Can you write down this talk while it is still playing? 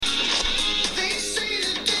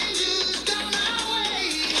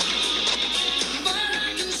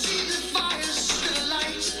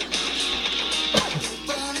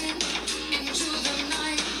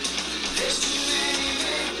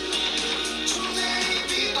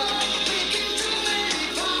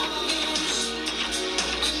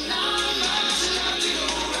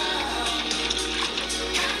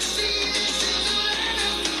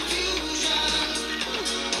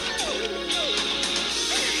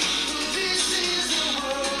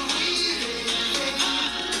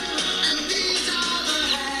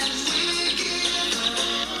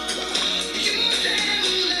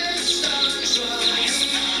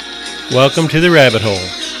Welcome to the rabbit hole.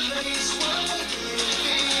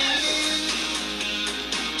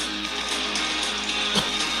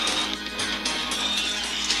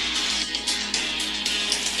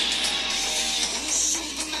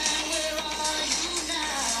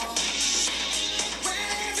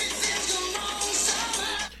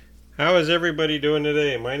 How is everybody doing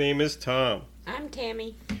today? My name is Tom. I'm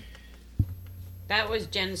Tammy. That was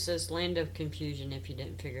Genesis, Land of Confusion, if you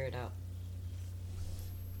didn't figure it out.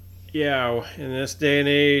 Yeah, in this day and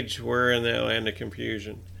age, we're in that land of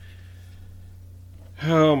confusion.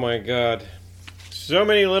 Oh my God. So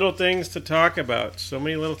many little things to talk about. So,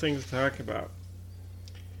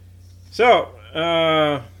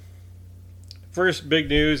 first big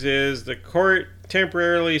news is the court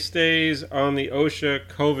temporarily stays on the OSHA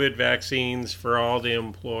COVID vaccines for all the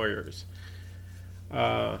employers.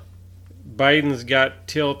 Biden's got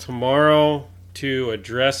till tomorrow to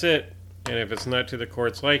address it, and if it's not to the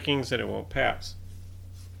court's likings, then it won't pass.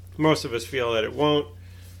 Most of us feel that it won't,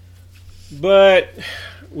 but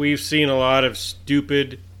we've seen a lot of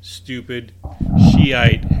stupid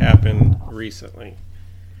Shiite happen recently.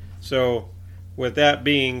 So, with that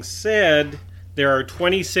being said, there are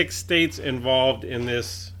 26 states involved in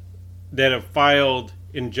this that have filed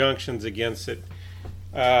injunctions against it.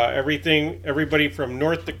 Everybody from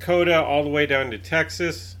North Dakota all the way down to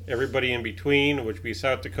Texas, everybody in between, which would be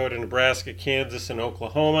South Dakota, Nebraska, Kansas, and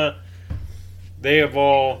Oklahoma. They have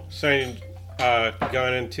all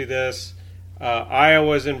gone into this.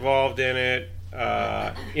 Iowa's involved in it.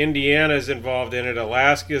 Indiana's involved in it.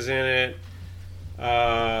 Alaska's in it.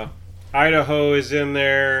 Idaho is in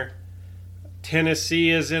there. Tennessee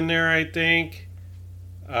is in there, I think.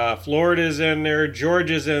 Florida's in there.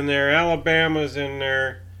 Georgia's in there. Alabama's in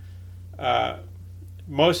there.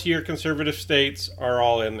 Most of your conservative states are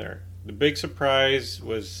all in there. The big surprise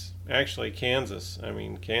was actually Kansas. I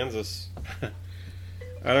mean, Kansas,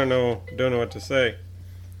 I don't know what to say.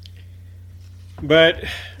 But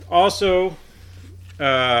also,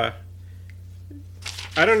 I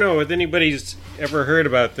don't know if anybody's ever heard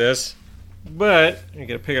about this, but I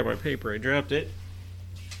gotta pick up my paper. I dropped it.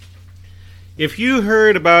 If you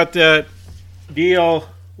heard about that deal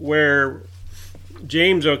where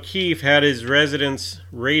James O'Keefe had his residence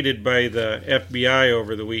raided by the FBI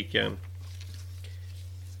over the weekend,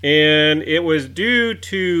 and it was due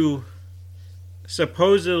to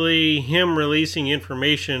supposedly him releasing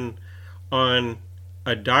information on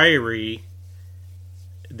a diary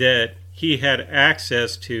that he had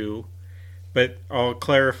access to, but I'll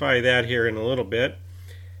clarify that here in a little bit,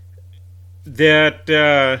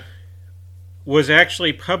 that was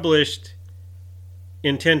actually published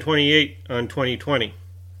in 10/28 on 2020.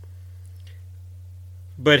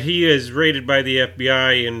 But he is raided by the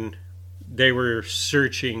FBI and they were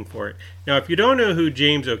searching for it. Now, if you don't know who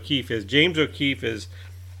James O'Keefe is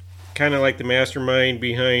kind of like the mastermind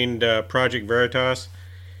behind Project Veritas.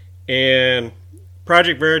 And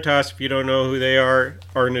Project Veritas, if you don't know who they are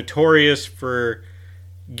notorious for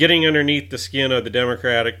getting underneath the skin of the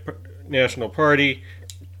Democratic National Party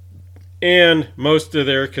and most of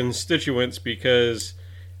their constituents, because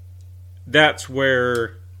that's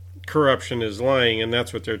where corruption is lying, and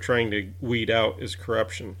that's what they're trying to weed out is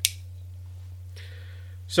corruption.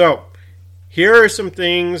 So, here are some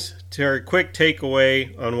things to our quick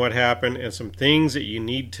takeaway on what happened and some things that you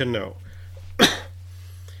need to know.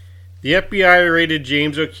 The FBI raided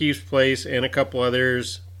James O'Keefe's place and a couple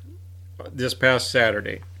others this past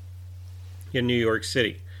Saturday in New York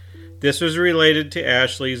City. This was related to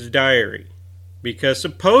Ashley's diary because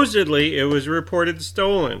supposedly it was reported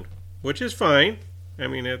stolen, which is fine. I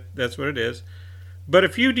mean, that's what it is. But a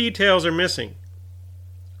few details are missing.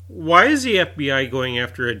 Why is the FBI going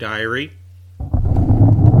after a diary?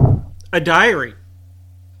 A diary.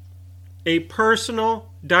 A personal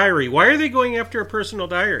diary. Why are they going after a personal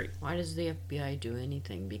diary? Why does the FBI do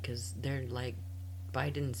anything? Because they're like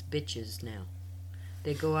Biden's bitches now.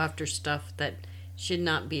 They go after stuff that should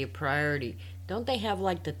not be a priority. Don't they have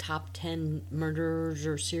like the top 10 murderers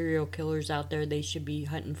or serial killers out there they should be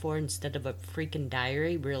hunting for instead of a freaking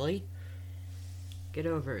diary? Really? Get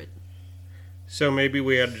over it. So maybe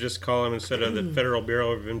we had to just call them, instead of the Federal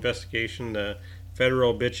Bureau of Investigation, the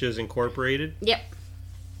Federal Bitches Incorporated? Yep.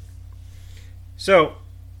 So,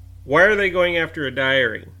 why are they going after a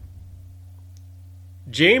diary?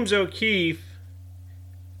 James O'Keefe,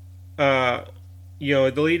 the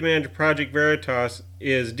lead man of Project Veritas,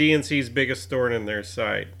 is DNC's biggest thorn in their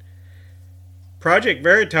side. Project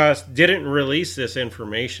Veritas didn't release this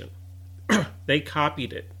information. They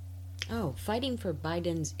copied it. Oh, fighting for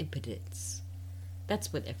Biden's impotence.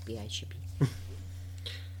 That's what FBI should be.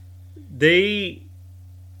 They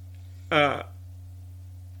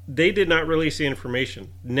they did not release the information.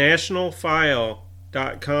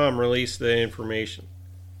 Nationalfile.com released the information.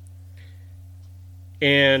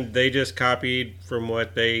 And they just copied from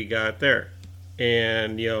what they got there.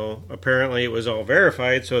 And, apparently it was all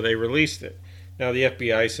verified, so they released it. Now, the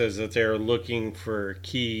FBI says that they're looking for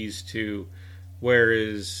keys to where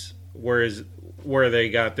they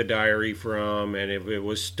got the diary from, and if it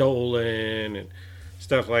was stolen, and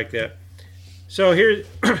stuff like that. So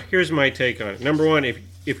here's my take on it. Number one,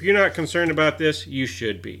 if you're not concerned about this, you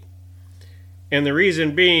should be. And the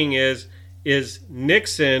reason being is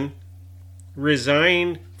Nixon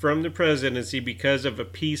resigned from the presidency because of a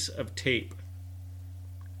piece of tape.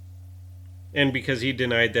 And because he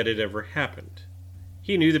denied that it ever happened.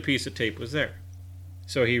 He knew the piece of tape was there.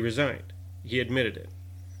 So he resigned. He admitted it.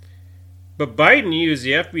 But Biden used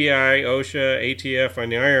the FBI, OSHA, ATF,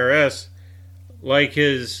 and the IRS like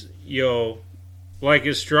his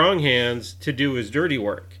strong hands to do his dirty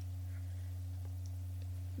work.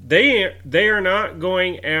 They are not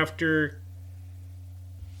going after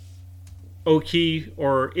O'Keefe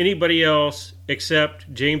or anybody else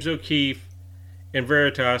except James O'Keefe and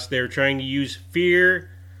Veritas. They're trying to use fear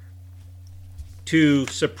to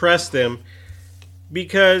suppress them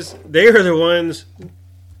because they are the ones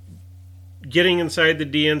getting inside the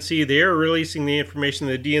DNC. They are releasing the information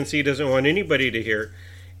the DNC doesn't want anybody to hear.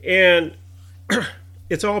 And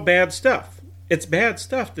it's all bad stuff. It's bad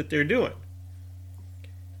stuff that they're doing.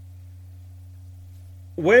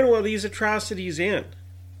 When will these atrocities end?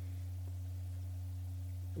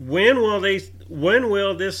 When will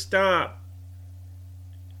this stop?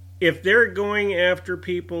 If they're going after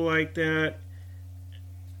people like that,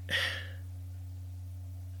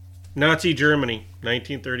 Nazi Germany,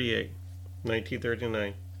 1938,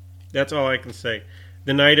 1939. That's all I can say.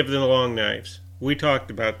 The Night of the Long Knives. We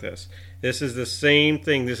talked about this. This is the same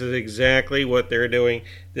thing. This is exactly what they're doing.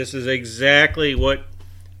 This is exactly what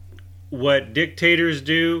dictators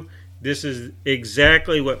do. This is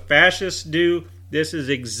exactly what fascists do. This is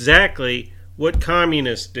exactly what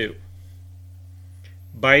communists do.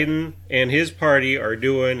 Biden and his party are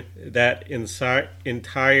doing that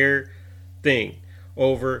entire thing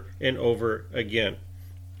over and over again.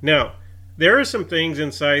 Now, there are some things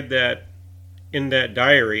inside in that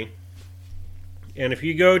diary, and if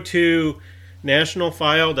you go to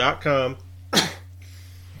nationalfile.com,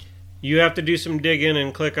 you have to do some digging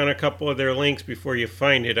and click on a couple of their links before you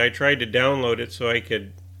find it. I tried to download it so I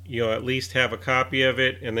could, at least have a copy of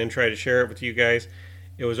it and then try to share it with you guys.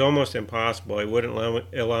 It was almost impossible. It wouldn't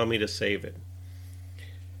allow me to save it.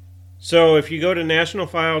 So if you go to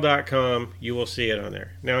nationalfile.com, you will see it on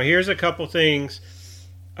there. Now here's a couple things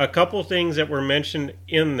that were mentioned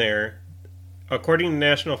in there. According to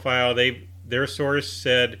National File, their source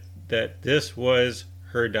said that this was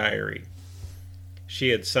her diary. She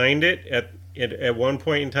had signed it at one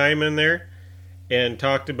point in time in there and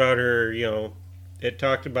talked about her, it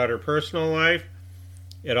talked about her personal life.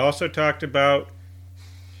 It also talked about,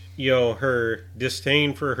 her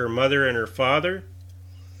disdain for her mother and her father.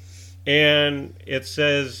 And it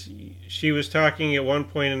says she was talking at one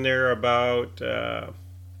point in there about,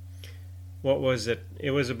 what was it?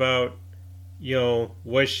 It was about,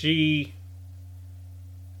 was she,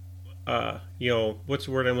 what's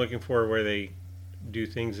the word I'm looking for where they do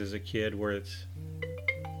things as a kid where it's...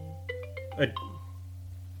 What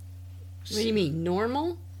do you mean,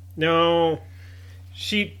 normal? No.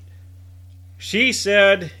 She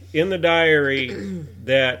said in the diary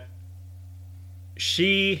that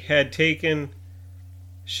she had taken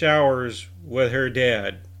showers with her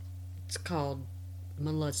dad. It's called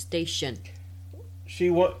molestation.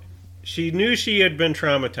 She knew she had been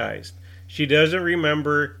traumatized. She doesn't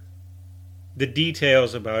remember the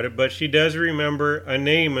details about it, but she does remember a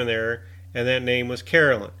name in there, and that name was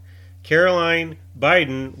Carolyn. Caroline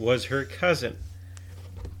Biden was her cousin.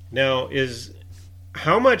 Now,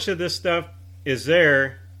 how much of this stuff is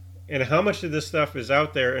there, and how much of this stuff is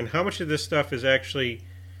out there, and how much of this stuff is actually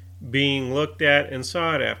being looked at and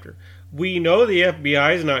sought after? We know the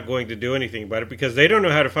FBI is not going to do anything about it because they don't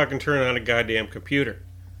know how to fucking turn on a goddamn computer.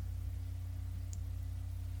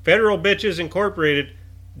 Federal Bitches Incorporated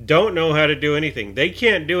don't know how to do anything. They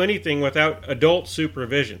can't do anything without adult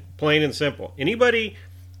supervision, plain and simple. Anybody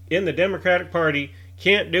in the Democratic Party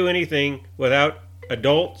can't do anything without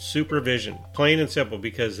adult supervision, plain and simple,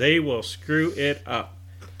 because they will screw it up.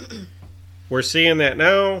 We're seeing that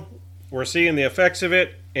now. We're seeing the effects of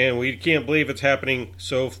it, and we can't believe it's happening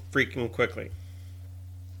so freaking quickly.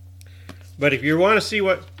 But if you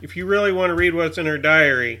really want to read what's in her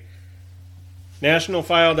diary,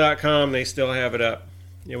 nationalfile.com, they still have it up.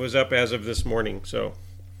 It was up as of this morning, so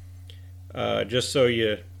Just so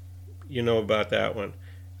you know about that one.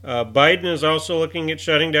 Biden is also looking at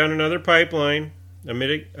shutting down another pipeline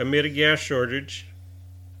amid a gas shortage.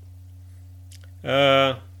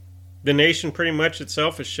 The nation pretty much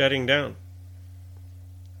itself is shutting down.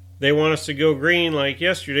 They want us to go green like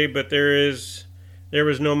yesterday, but there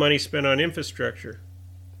was no money spent on infrastructure.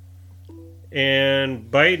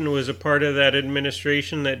 And Biden was a part of that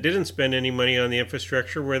administration that didn't spend any money on the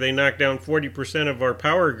infrastructure, where they knocked down 40% of our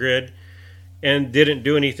power grid and didn't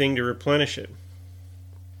do anything to replenish it.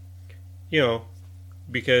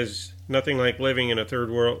 Because nothing like living in a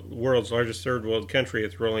world's largest third world country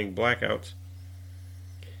with rolling blackouts.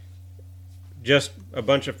 Just a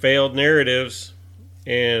bunch of failed narratives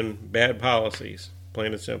and bad policies,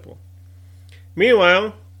 plain and simple.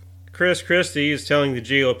 Meanwhile, Christy is telling the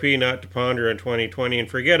GOP not to ponder on 2020 and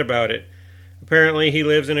forget about it. Apparently he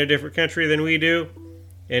lives in a different country than we do,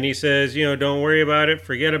 and he says, don't worry about it,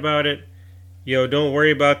 forget about it, don't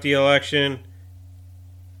worry about the election.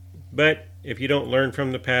 But if you don't learn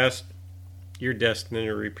from the past, you're destined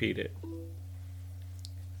to repeat it.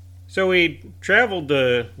 So we traveled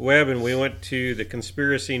the web and we went to the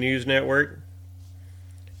Conspiracy News Network.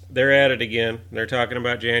 They're at it again. They're talking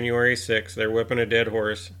about January 6th. They're whipping a dead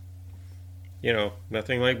horse.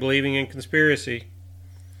 Nothing like believing in conspiracy.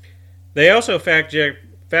 They also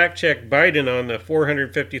fact-checked Biden on the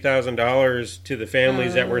 $450,000 to the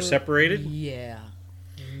families that were separated. Yeah.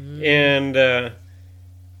 And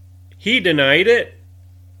he denied it,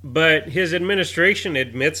 but his administration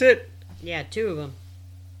admits it. Yeah, 2 of them.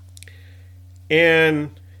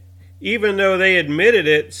 And even though they admitted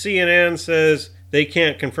it, CNN says they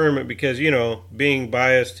can't confirm it because, being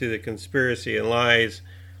biased to the conspiracy and lies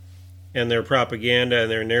and their propaganda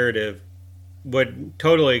and their narrative would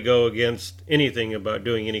totally go against anything about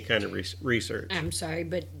doing any kind of research. I'm sorry,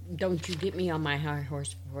 but don't you get me on my high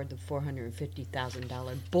horse for the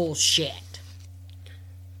 $450,000 bullshit.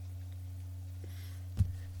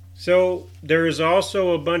 So there's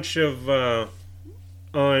also a bunch of,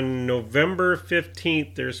 on November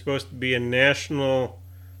 15th, there's supposed to be a national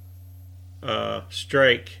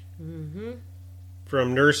strike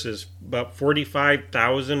from nurses. About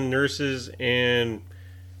 45,000 nurses and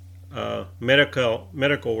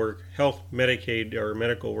medical work, health Medicaid or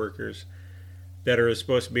medical workers that are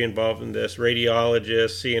supposed to be involved in this.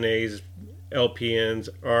 Radiologists, CNAs, LPNs,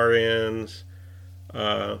 RNs,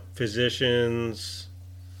 physicians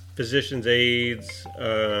aides,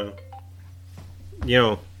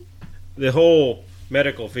 the whole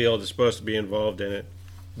medical field is supposed to be involved in it.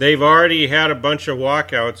 They've already had a bunch of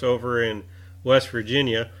walkouts over in West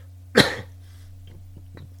Virginia,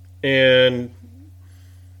 and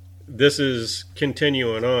this is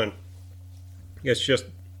continuing on. It's just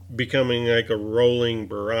becoming like a rolling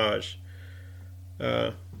barrage.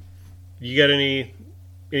 You got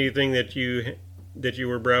anything that you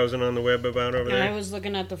were browsing on the web about over there? I was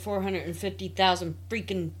looking at the 450,000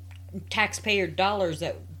 freaking taxpayer dollars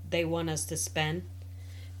that they want us to spend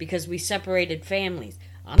because we separated families.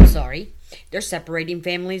 I'm sorry, they're separating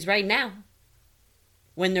families right now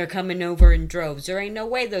when they're coming over in droves. There ain't no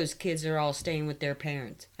way those kids are all staying with their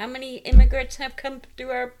parents. How many immigrants have come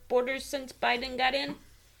through our borders since Biden got in?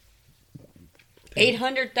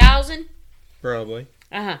 800,000? Probably.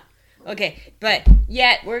 Okay, but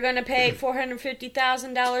yet we're going to pay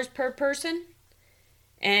 $450,000 per person?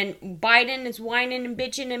 And Biden is whining and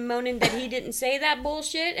bitching and moaning that he didn't say that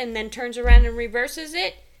bullshit and then turns around and reverses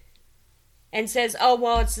it and says, oh,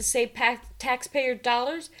 well, it's to save taxpayer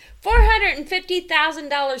dollars.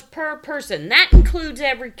 $450,000 per person. That includes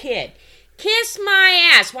every kid. Kiss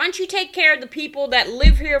my ass. Why don't you take care of the people that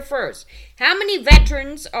live here first? How many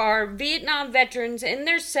veterans are Vietnam veterans in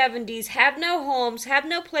their 70s, have no homes, have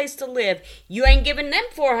no place to live? You ain't giving them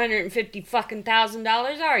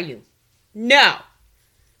 $450,000, are you? No.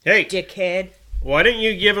 Hey, dickhead. Why didn't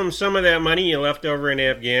you give them some of that money you left over in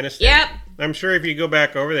Afghanistan? Yep. I'm sure if you go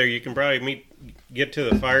back over there, you can probably get to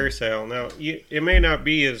the fire sale. Now, it may not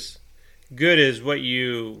be as good as what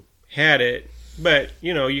you had it, but,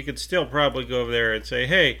 you could still probably go over there and say,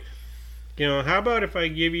 hey, how about if I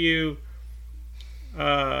give you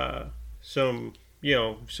some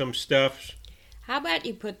stuff? How about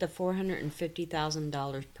you put the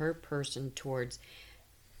 $450,000 per person towards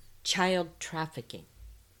child trafficking?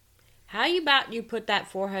 How about you put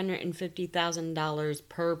that $450,000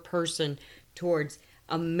 per person towards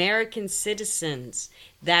American citizens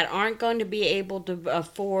that aren't going to be able to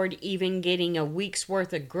afford even getting a week's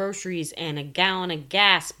worth of groceries and a gallon of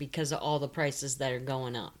gas because of all the prices that are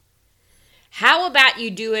going up? How about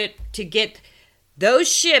you do it to get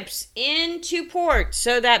those ships into port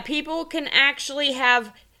so that people can actually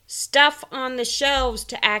have stuff on the shelves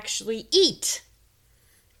to actually eat.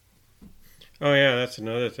 Oh, yeah, that's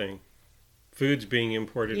another thing. Food's being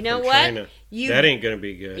imported You know from what? China. That ain't going to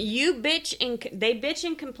be good. You bitch and they bitch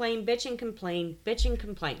and complain, bitch and complain, bitch and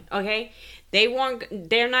complain. Okay,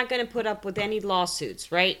 they're not going to put up with any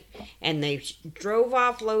lawsuits, right? And they drive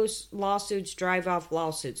off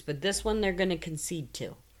lawsuits. But this one they're going to concede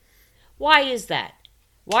to. Why is that?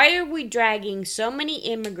 Why are we dragging so many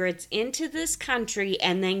immigrants into this country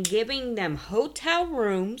and then giving them hotel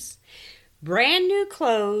rooms, brand new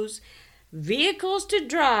clothes, vehicles to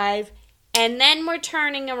drive? And then we're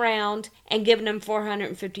turning around and giving them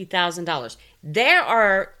 $450,000. There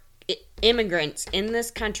are immigrants in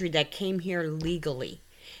this country that came here legally,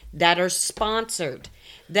 that are sponsored,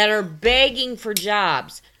 that are begging for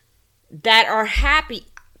jobs, that are happy.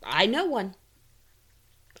 I know one.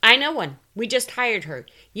 We just hired her.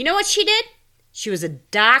 You know what she did? She was a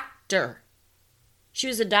doctor. She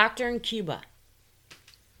was a doctor in Cuba.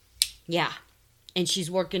 Yeah. And she's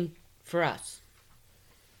working for us.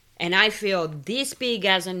 And I feel this big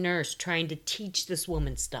as a nurse trying to teach this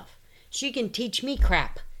woman stuff. She can teach me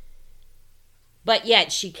crap. But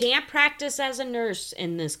yet she can't practice as a nurse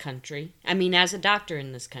in this country. I mean, as a doctor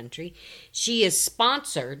in this country. She is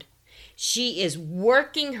sponsored. She is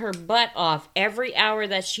working her butt off every hour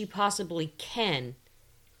that she possibly can.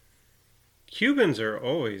 Cubans are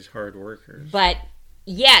always hard workers. But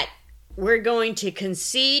yet, we're going to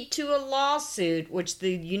concede to a lawsuit, which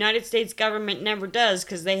the United States government never does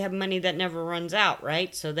because they have money that never runs out,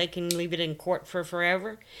 right? So they can leave it in court for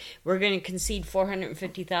forever. We're going to concede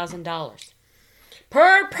 $450,000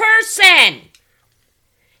 per person.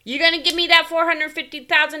 You going to give me that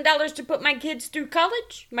 $450,000 to put my kids through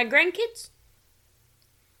college? My grandkids?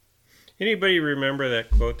 Anybody remember that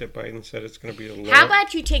quote that Biden said it's going to be a law? How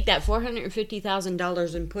about you take that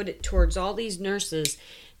 $450,000 and put it towards all these nurses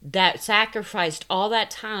that sacrificed all that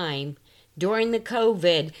time during the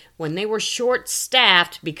COVID when they were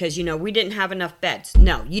short-staffed because, we didn't have enough beds.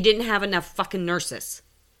 No, you didn't have enough fucking nurses.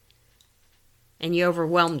 And you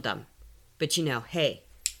overwhelmed them. But, hey,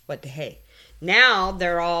 what the hey. Now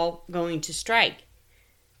they're all going to strike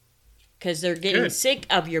because they're getting sick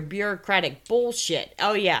of your bureaucratic bullshit.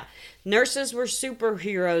 Oh, yeah. Nurses were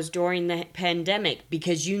superheroes during the pandemic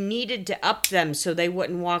because you needed to up them so they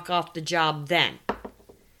wouldn't walk off the job then.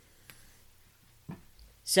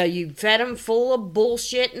 So you fed them full of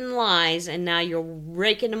bullshit and lies, and now you're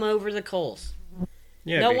raking them over the coals.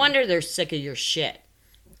 Yeah, no wonder they're sick of your shit.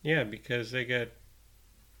 Yeah, because they got,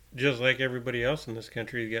 just like everybody else in this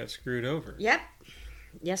country, they got screwed over. Yep.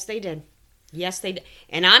 Yes, they did. Yes, they did.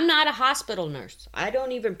 And I'm not a hospital nurse. I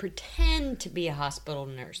don't even pretend to be a hospital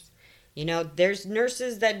nurse. There's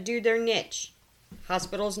nurses that do their niche.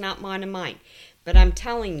 Hospital's not one of mine. But I'm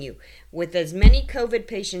telling you, with as many COVID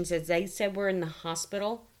patients as they said were in the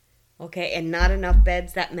hospital, okay, and not enough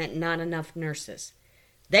beds, that meant not enough nurses.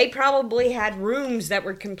 They probably had rooms that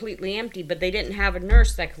were completely empty, but they didn't have a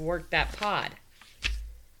nurse that could work that pod.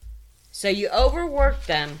 So you overworked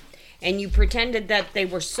them, and you pretended that they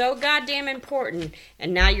were so goddamn important,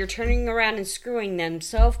 and now you're turning around and screwing them,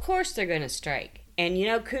 so of course they're going to strike. And,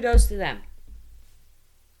 kudos to them.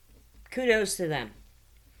 Kudos to them.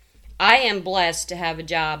 I am blessed to have a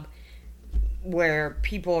job where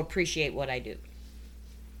people appreciate what I do.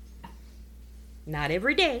 Not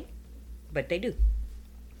every day, but they do.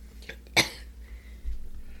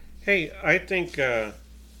 Hey, I think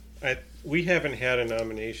we haven't had a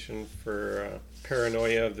nomination for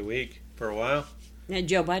Paranoia of the Week for a while.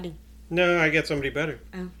 Joe Biden. No, I got somebody better.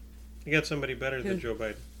 Oh. I got somebody better than Joe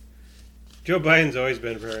Biden. Joe Biden's always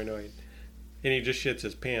been paranoid. And he just shits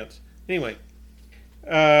his pants. Anyway.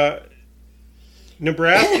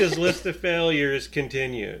 Nebraska's list of failures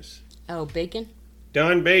continues. Oh, Bacon?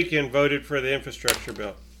 Don Bacon voted for the infrastructure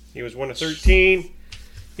bill. He was one of 13.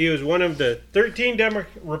 He was one of the 13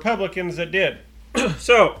 Republicans that did.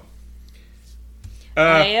 So.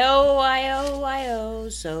 I-O,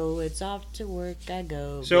 so it's off to work I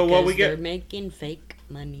go. So what we they're making fake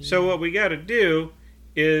money. So what we got to do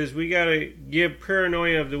is we got to give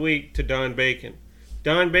Paranoia of the Week to Don Bacon.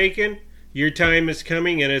 Don Bacon, your time is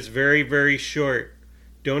coming and it's very, very short.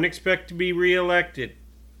 Don't expect to be reelected.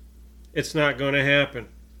 It's not going to happen.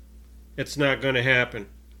 It's not going to happen.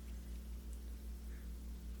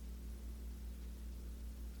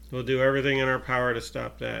 We'll do everything in our power to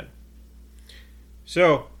stop that.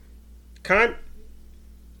 So,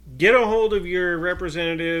 get a hold of your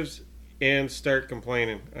representatives and start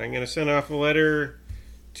complaining. I'm going to send off a letter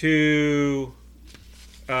to,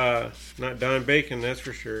 not Don Bacon, that's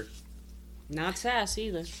for sure. Not Sass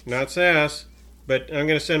either. Not Sass, but I'm going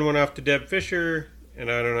to send one off to Deb Fisher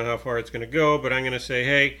and I don't know how far it's going to go, but I'm going to say,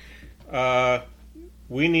 hey,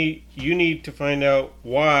 you need to find out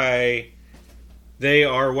why they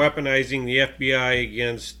are weaponizing the FBI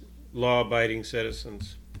against law-abiding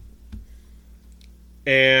citizens.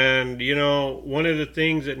 And, one of the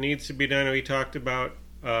things that needs to be done, we talked about,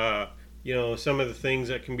 some of the things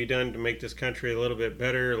that can be done to make this country a little bit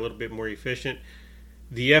better, a little bit more efficient.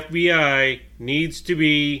 The FBI needs to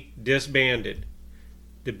be disbanded.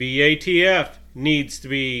 The BATF needs to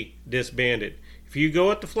be disbanded. If you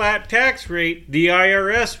go at the flat tax rate, the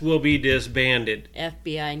IRS will be disbanded.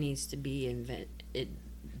 FBI needs to be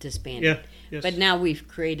disbanded. Yeah, yes. But now we've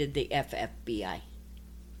created the FFBI.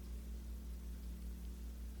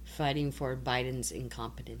 Fighting for Biden's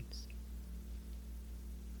incompetence.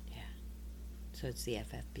 Yeah. So it's the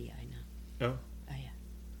FFBI now. Oh? Oh,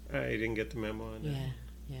 yeah. I didn't get the memo on that.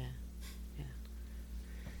 Yeah.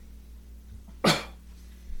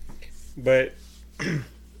 But,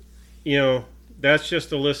 that's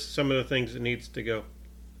just a list of some of the things that needs to go.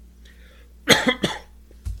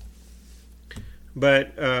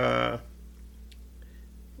 But there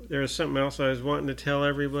was something else I was wanting to tell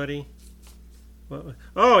everybody. What?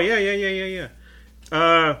 Oh, yeah.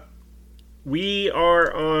 We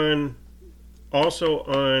are also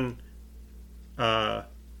on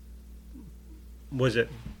was it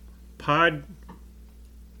Podbean,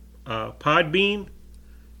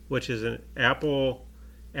 which is an Apple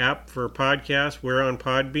app for podcasts. We're on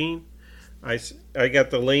Podbean. I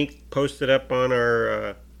got the link posted up on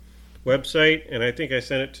our website, and I think I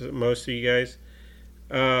sent it to most of you guys.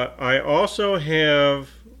 We also have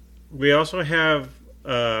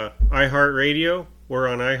iHeartRadio. We're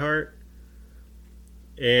on iHeart,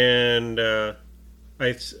 and I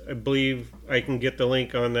believe I can get the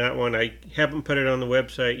link on that one. I haven't put it on the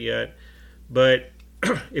website yet, but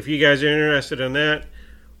if you guys are interested in that,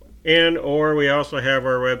 or we also have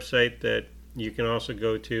our website that you can also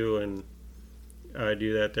go to and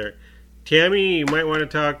do that there. Tammy, you might want to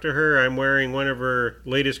talk to her. I'm wearing one of her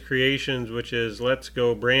latest creations, which is Let's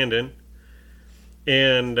Go Brandon.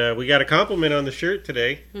 And we got a compliment on the shirt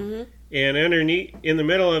today. Mm-hmm. And underneath, in the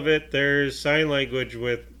middle of it, there's sign language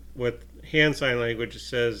with hand sign language. It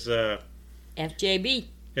says FJB.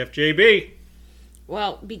 FJB.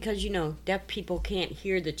 Well, because, deaf people can't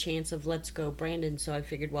hear the chants of Let's Go Brandon, so I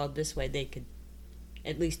figured, this way they could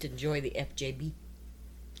at least enjoy the FJB.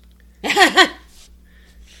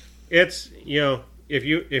 It's,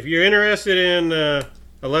 if you're interested in a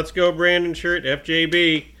Let's Go Brandon shirt,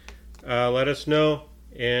 FJB, let us know,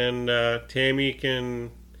 and Tammy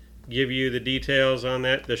can give you the details on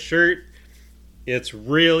that. The shirt, it's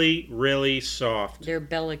really, really soft. They're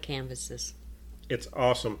Bella canvases. It's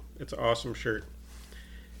awesome. It's an awesome shirt.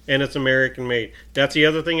 And it's American made. That's the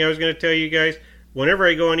other thing I was going to tell you guys. Whenever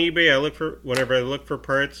I go on eBay, whenever I look for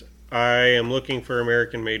parts, I am looking for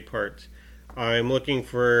American made parts. I'm looking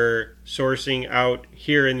for sourcing out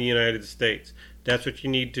here in the United States. That's what you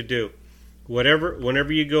need to do.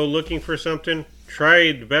 Whenever you go looking for something,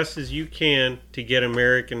 try the best as you can to get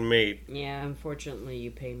American made. Yeah, unfortunately you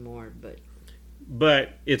pay more, but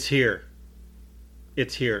it's here.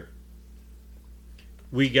 It's here.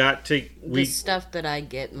 The stuff that I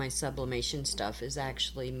get, my sublimation stuff, is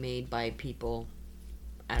actually made by people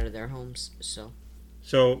out of their homes. So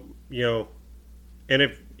and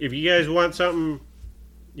if you guys want something,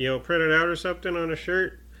 printed out or something on a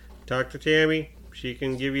shirt, talk to Tammy. She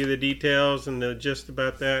can give you the details and the gist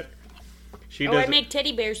about that. I make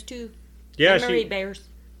teddy bears too. Yeah, memory bears.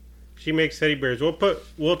 She makes teddy bears.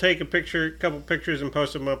 We'll take a couple pictures and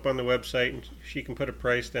post them up on the website, and she can put a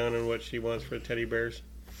price down on what she wants for the teddy bears.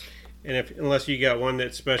 And unless you got one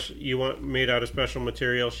that's special, you want made out of special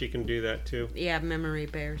material, she can do that too. Yeah, memory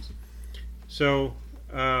bears. So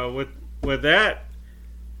with that,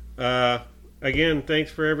 again,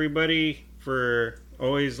 thanks for everybody for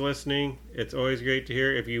always listening. It's always great to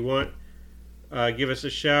hear. If you want, give us a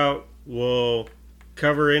shout. We'll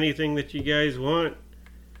cover anything that you guys want.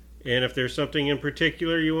 And if there's something in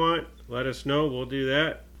particular you want, let us know. We'll do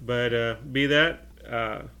that. But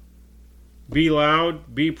be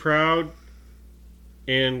loud, be proud,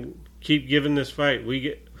 and keep giving this fight.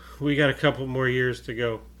 We got a couple more years to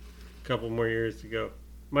go.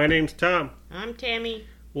 My name's Tom. I'm Tammy.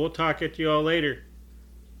 We'll talk at you all later.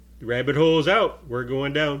 The rabbit hole's out. We're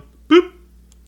going down.